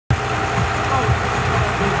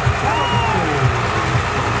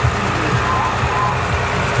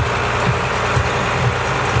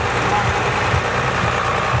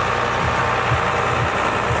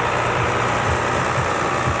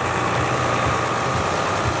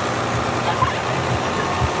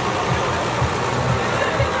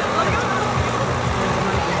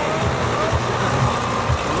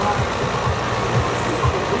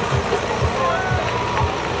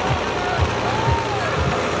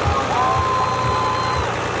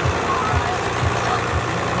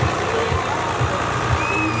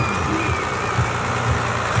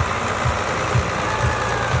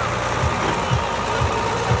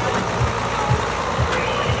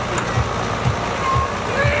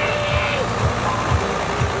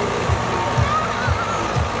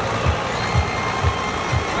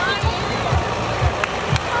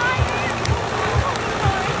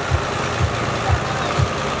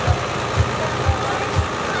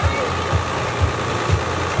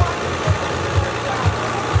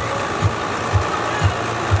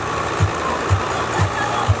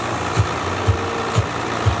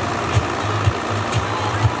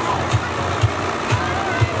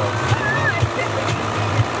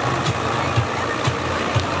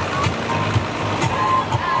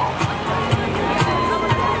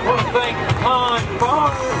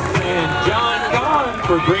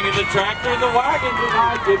for bringing the tractor and the wagon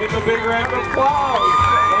tonight. Give him a big round of applause.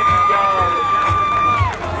 Let's go.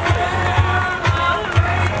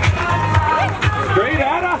 Straight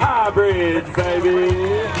out of Highbridge,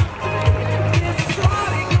 baby.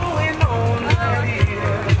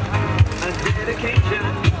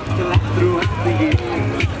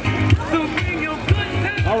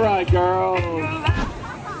 All right, girls.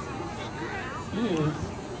 Here's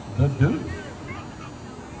the Deuce.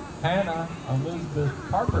 Hannah Elizabeth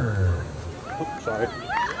Harper. Oops, sorry.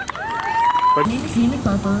 My name is Hannah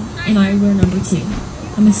Carper, and I wear number 2.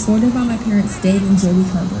 I'm escorted by my parents, Dave and Joey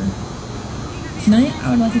Carper. Tonight,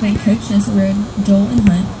 I would like to thank Coach Nesselrode, Joel, and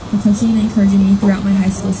Hunt for coaching and encouraging me throughout my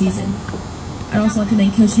high school season. I'd also like to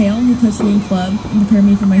thank Coach Hale, who coached me in club and prepared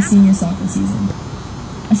me for my senior soccer season.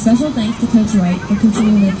 A special thanks to Coach Wright for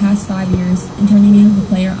coaching me over the past 5 years and turning me into the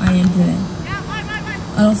player I am today.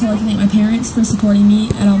 I'd also like to thank my parents for supporting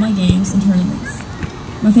me at all my games and tournaments.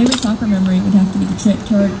 My favorite soccer memory would have to be the trip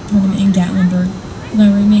to our tournament in Gatlinburg with my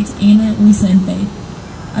roommates Anna, Lisa, and Faith.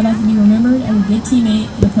 I'd like to be remembered as a good teammate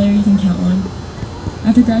and a player you can count on.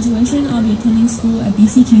 After graduation, I'll be attending school at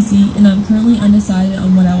BCTC, and I'm currently undecided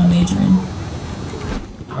on what I will major in.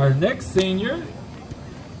 Our next senior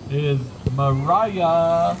is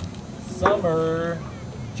Mariah Summer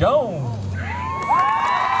Jones.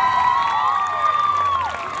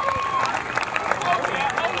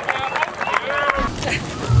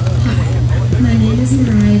 My name is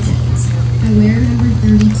Mariah Jones. I wear number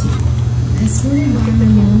 32. Escorted by my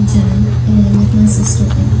mom, Jenna, along with my sister,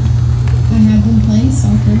 Emma. I have been playing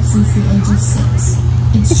soccer since the age of 6.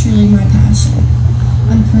 It's truly my passion.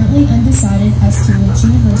 I'm currently undecided as to which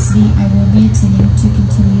university I will be attending to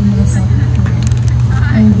continue my soccer career.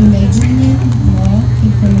 I will be majoring in law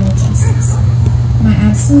and criminal justice. My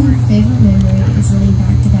absolute favorite memory is winning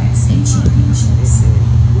back-to-back state championships.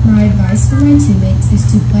 My advice for my teammates is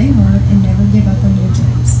to play hard and never give up on your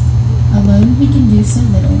dreams. Alone we can do so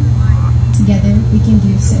little. Together we can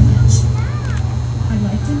do so much. I'd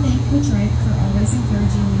like to thank Coach Wright for always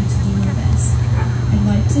encouraging me to do my best. I'd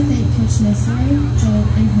like to thank Coach Nesselrode, Joel,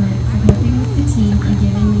 and Hunt for helping with the team and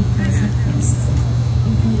giving me positive criticism,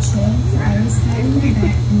 and Coach Hale for always having my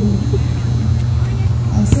back and believing in me.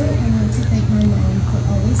 Also, I want to thank my mom for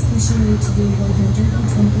always pushing me to do 110%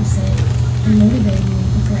 and motivating me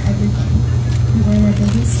before every game. You are my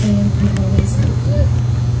biggest fan and always will be.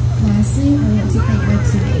 Lastly, I want to thank my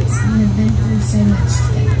teammates. We have been through so much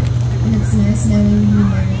together, and it's nice knowing we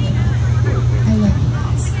never give up. I love you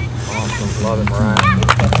guys. Awesome. Love it, Mariah.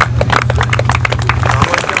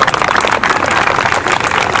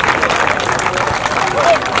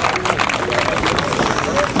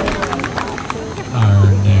 Our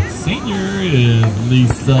next senior is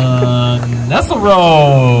Lisa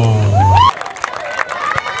Nesselrode.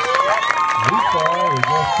 Lisa is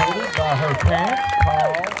escorted by her parents,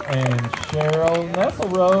 Paul and Cheryl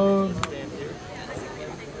Nesselrode.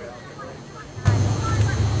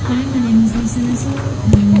 Hi, my name is Lisa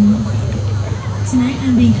Nesselrode, and I'm number 5. Tonight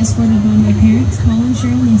I'm being escorted by my parents, Paul and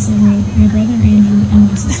Cheryl Nesselrode, my brother Andrew, and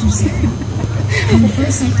my sister Sarah. I would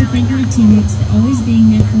first like to thank my teammates for always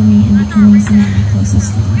being there for me and becoming some of my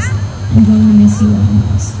closest friends. I'm going to miss you all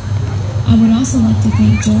most. I would also like to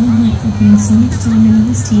thank Joel and Hunt for putting so much time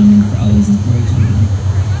into this team and for always encouraging me.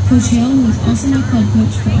 Coach Hale, who is also my club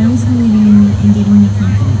coach, for always believing in me and giving me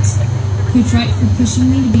confidence. Coach Wright for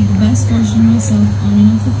pushing me to be the best version of myself on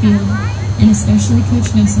and off the field, and especially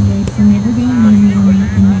Coach Nesselrode for never going easy on me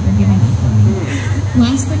and never giving up on me.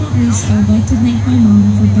 Last but not least, I would like to thank my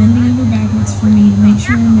mom for bending over backwards for me to make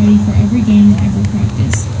sure I'm ready for every game and every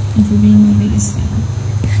practice, and for being my biggest fan.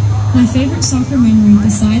 My favorite soccer memory,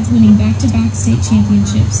 besides winning back-to-back state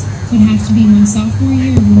championships, would have to be my sophomore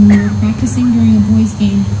year when we were practicing during a boys'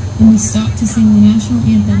 game and we stopped to sing the national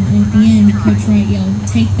anthem, and at the end, Coach Wright yelled,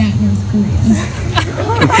 "Take that, North Korea."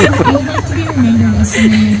 I would like to be remembered as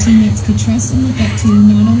someone my teammates could trust and look up to,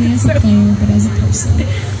 not only as a player, but as a person.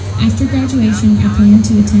 After graduation, I plan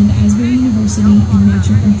to attend Asbury University and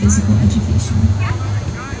major in physical education.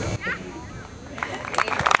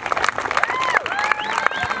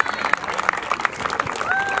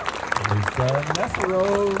 Lisa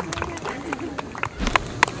Nesselrode.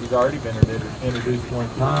 She's already been introduced one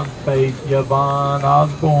time. Faith Yvonne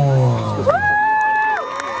Osborne.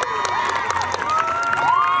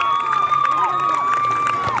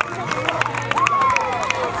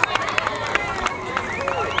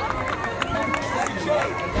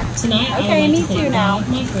 Tonight, I would like to thank all of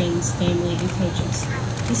my friends, family, and coaches.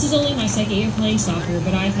 This is only my second year playing soccer,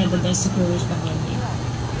 but I've had the best supporters behind me.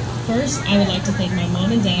 First, I would like to thank my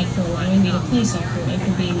mom and dad for allowing me to play soccer and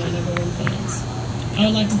for being my #1 fans. I I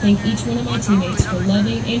would like to thank each one of my teammates for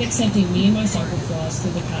loving and accepting me and my soccer flaws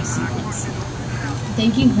through the past seasons.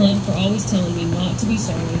 Thank you, Hunt, for always telling me not to be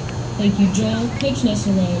sorry. Thank you, Joel, Coach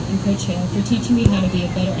Nesselrode, and Coach Hale for teaching me how to be a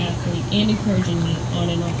better athlete and encouraging me on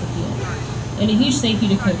and off the field. And a huge thank you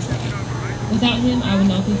to Coach Wright. Without him, I would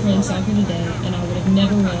not be playing soccer today, and I would have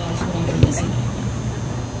never realized what I've been missing out on.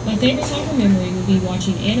 My favorite soccer memory would be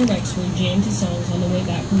watching Anna Rexford jam to songs on the way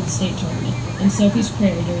back from the state tournament, and Sophie's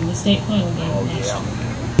prayer during the state final game last year.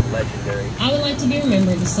 Legendary. I would like to be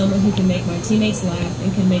remembered as someone who can make my teammates laugh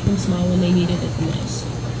and can make them smile when they needed it the most.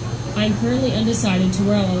 I am currently undecided to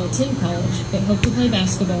where I will attend college, but hope to play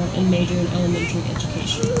basketball and major in elementary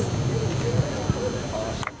education.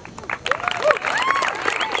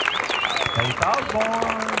 Faith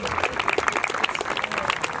Osborne.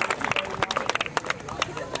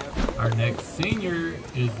 Our next senior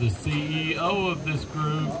is the CEO of this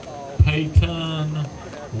group, Peyton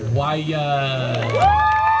Wyatt.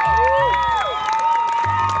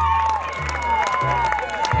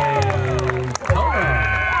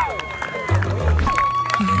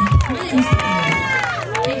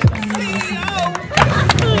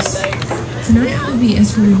 Tonight I will be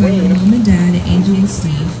escorted by my mom and dad, Angie and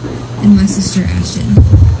Steve, and my sister Ashton.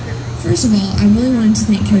 First of all, I really wanted to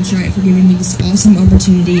thank Coach Wright for giving me this awesome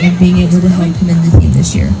opportunity of being able to help him in the team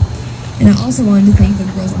this year. And I also wanted to thank the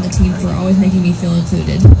girls on the team for always making me feel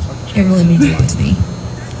included. It really means a lot to me.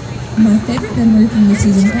 My favorite memory from the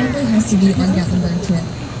season probably has to be our Gatlinburg trip.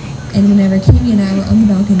 And whenever Kimmy and I were on the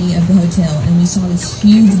balcony of the hotel and we saw this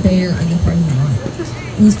huge bear in the parking lot.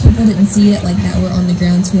 And these people didn't see it like that were on the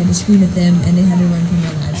ground, so we had to scream at them and they had to run for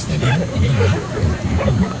their lives for them.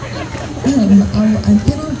 I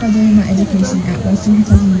plan on furthering my education at Western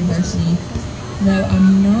Kentucky University, though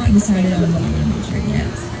I'm not decided on what I'm going to major yet.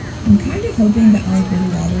 I'm kind of hoping that I'll win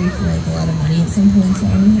the lottery for like a lot of money at some point, so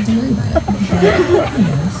I don't have to worry about it. But who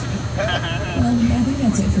knows? I think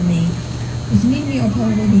that's it for me. If you need me, I'll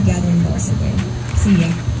probably be gathering balls somewhere. See ya.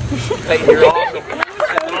 Peyton, you're awesome.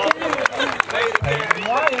 Peyton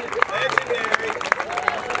Wyatt. Legendary.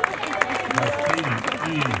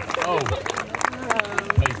 C-E-O.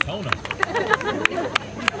 Daytona.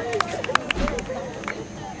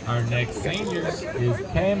 Our next senior is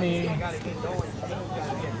Cammie.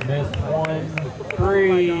 Miss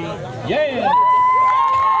 1-3. Yeah!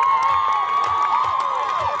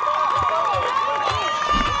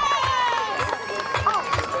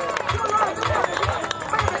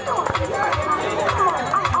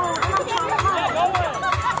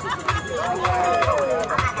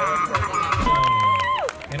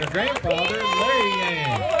 And her grandfather, Larry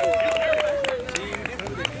Ann.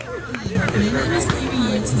 My name is Amy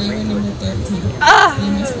Yates, and I wear number 13.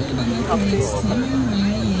 I'm escorted by my parents, Tim and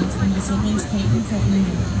Mariah Yates, and my siblings, Peyton, Colton, and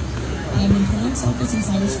Mingua. I've been playing soccer since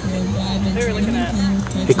I was 4, but I've been training and playing with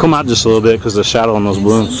coaches. Hey, come out just a little bit because the shadow on those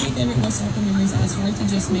balloons. So many favorite soccer memories that it's hard to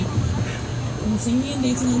just make one. From singing and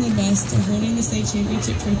dancing on the bus, to holding the state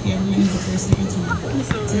championship trophy over my head for a second time,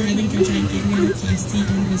 to having Coach Wright give me the class seat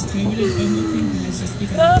on his coveted Omo cream pies just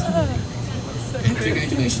because I was hungry. After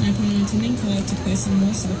graduation, I plan on attending college to play some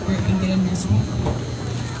more soccer and get a nursing degree.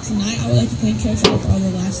 Tonight, I would like to thank Coach Wright for all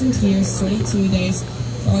the laughs and tears, sweaty 2 days,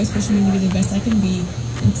 for always pushing me to be the best I can be,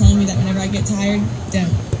 and telling me that whenever I get tired,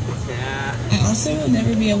 don't. I also will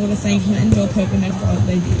never be able to thank Hunt and Joel Pope enough for all that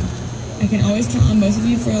they do. I can always count on both of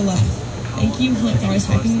you for a laugh. Thank you, Hunt, for always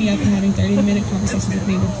hyping me up and having 30-minute conversations with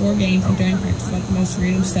me before games and during practice about the most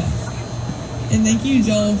random stuff. And thank you,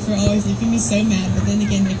 Joel, for always making me so mad, but then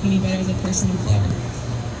again making me better as a person and player.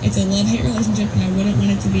 It's a love-hate relationship, and I wouldn't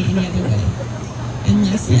want it to be any other way. And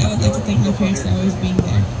lastly, I would like to thank my parents for always being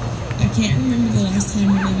there. I can't remember the last time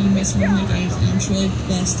one of you missed one of my games, and I'm truly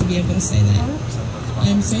blessed to be able to say that. I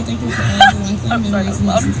am so thankful for all the lifelong memories and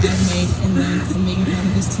lessons I've made and learned from being a part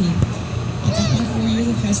of this team. I thought my 4 years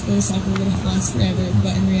of high school soccer would have lasted forever,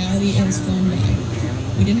 but in reality, it was flown by.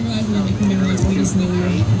 We didn't realize we were making memories, we just knew we were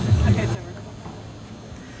having fun.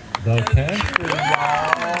 The country, y'all.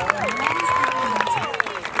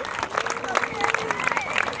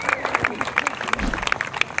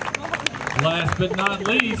 Last but not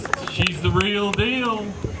least, she's the real deal,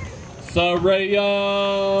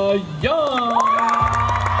 Saraya Young.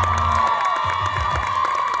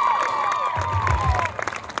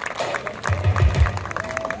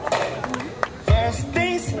 First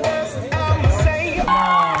things first, I'ma say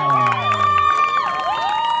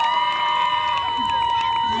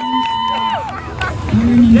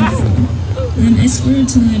I'm escorted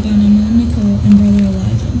tonight by my mom Nicole and brother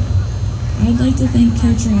Elijah. I would like to thank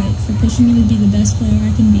Coach Wright for pushing me to be the best player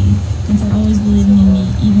I can be and for always believing in me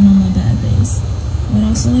even on my bad days. I'd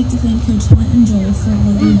also like to thank Coach Hunt and Joel for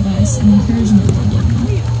all the advice and encouragement they give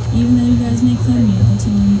me. Even though you guys make fun of me all the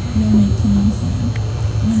time, y'all make playing fun.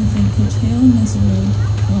 I want to thank Coach Hale and Nestle Road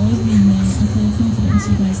for always being there and for the confidence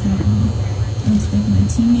you guys have in me. I want to thank my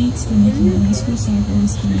teammates for making my high school soccer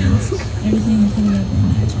experience everything I could have ever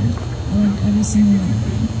imagined. I love every single one of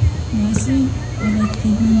them. Lastly, I'd like to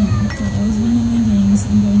thank my mom for always being in my games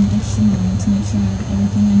and going the extra mile to make sure I have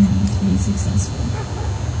everything I need to be successful.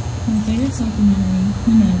 My favorite soccer memory,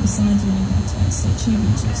 besides winning back-to-back state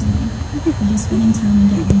championships would be spending time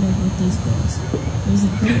in Gatlinburg with these girls. It was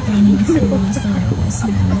a great bonding experience for all of us,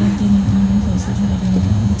 and I loved getting even closer to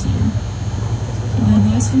everyone on the team. My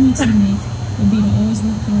advice for my teammates would be to always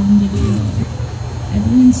work hard and give it your all.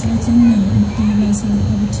 Everyone starts unknown, but you guys have the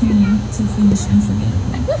opportunity to finish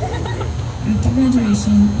unforgettable. After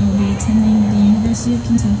graduation, I will be attending the University of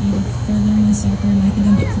Kentucky to further my soccer and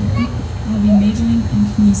academic career. I'll be majoring in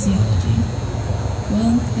kinesiology.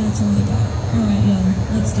 Well, that's all I got. Alright, y'all,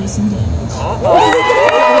 let's do some damage.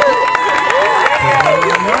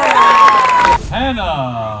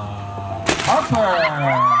 Hannah Harper.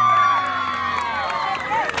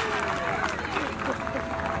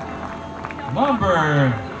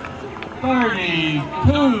 Number 32,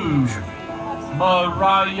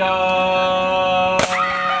 Mariah.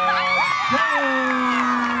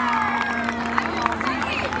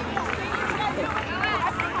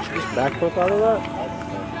 Backflip out of that?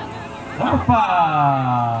 Number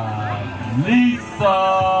 5, Lisa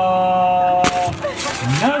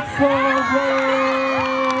Nestle.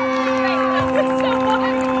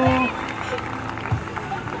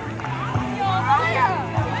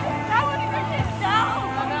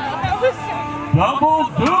 Double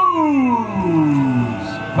dues.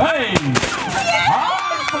 Hey.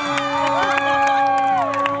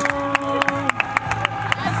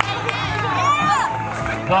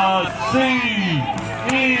 The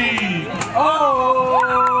CEO.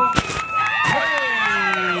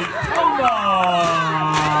 Hey, Tuna.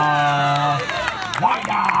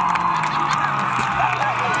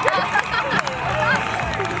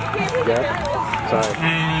 Yeah. Sorry.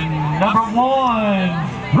 And number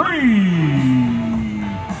 1, 3,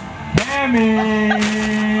 Tammy.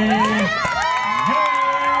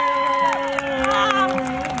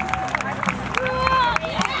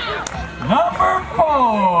 Number 4,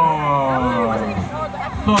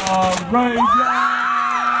 Saraya.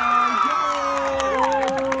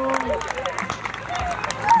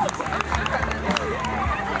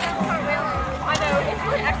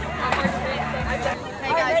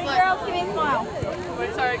 Hey guys, look. Girls, give me a smile.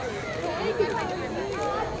 Sorry.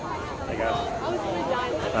 I got it.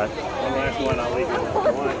 One last one, I'll leave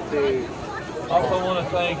you. 1, 2. Also want to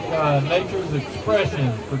thank Nature's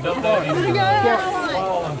Expression for donating the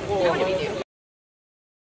wall and floor